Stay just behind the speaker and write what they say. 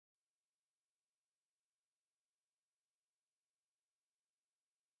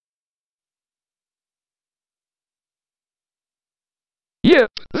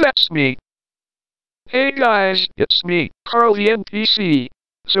Yep, that's me. Hey guys, it's me, Carl the NPC.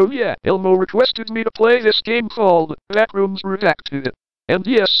 So yeah, Elmo requested me to play this game called Backrooms Redacted. And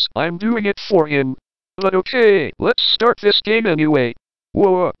yes, I'm doing it for him. But okay, let's start this game anyway.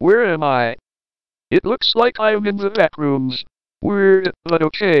 Whoa, where am I? It looks like I'm in the Backrooms. Weird, but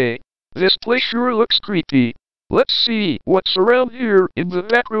okay. This place sure looks creepy. Let's see what's around here in the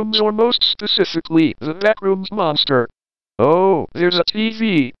Backrooms, or most specifically, the Backrooms monster. Oh, there's a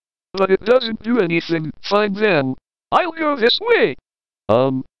TV. But it doesn't do anything. Fine then. I'll go this way.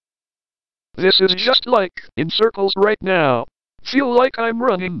 This is just like in circles right now. Feel like I'm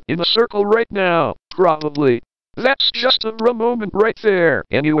running in a circle right now, probably. That's just a moment right there.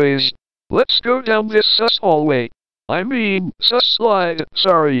 Anyways, let's go down this sus hallway. I mean, sus slide,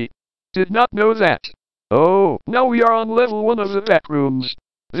 sorry. Did not know that. Oh, now we are on level 1 of the Backrooms.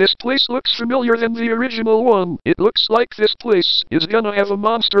 This place looks familiar than the original one. It looks like this place is gonna have a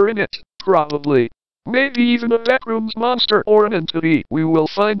monster in it, probably. Maybe even a Backrooms monster or an entity. We will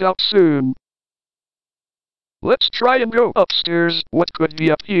find out soon. Let's try and go upstairs. What could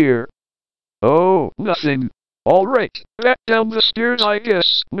be up here? Oh, nothing. Alright, back down the stairs I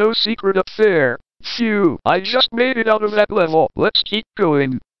guess. No secret up there. Phew, I just made it out of that level. Let's keep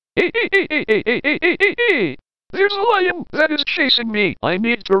going. Hey. There's a lion that is chasing me. I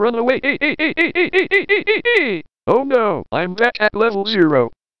need to run away. Oh no, I'm back at level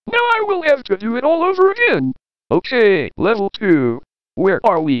 0. Now I will have to do it all over again. Okay, level 2. Where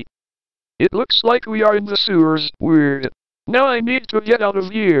are we? It looks like we are in the sewers. Weird. Now I need to get out of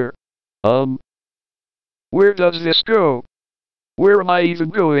here. Where does this go? Where am I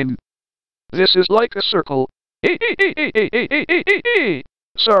even going? This is like a circle.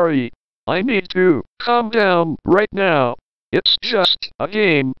 Sorry. I need to calm down right now. It's just a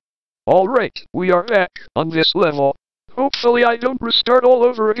game. Alright, we are back on this level. Hopefully I don't restart all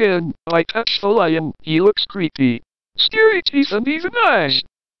over again. I touch the lion. He looks creepy. Scary teeth and even eyes.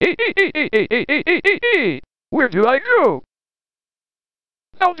 Where do I go?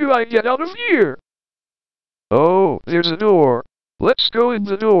 How do I get out of here? Oh, there's a door. Let's go in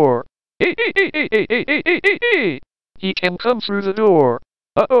the door. He can come through the door.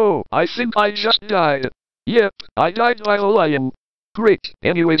 Uh-oh, I think I just died. Yep, I died by a lion. Great.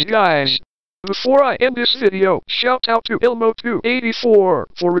 Anyways guys, before I end this video, shout out to Elmo284 for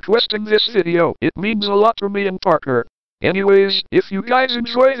requesting this video. It means a lot to me and Parker. Anyways, if you guys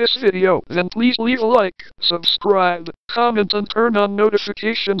enjoy this video, then please leave a like, subscribe, comment and turn on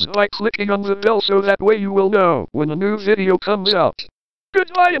notifications by clicking on the bell so that way you will know when a new video comes out.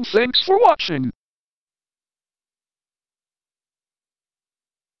 Goodbye and thanks for watching.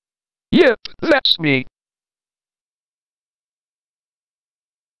 Yep, that's me.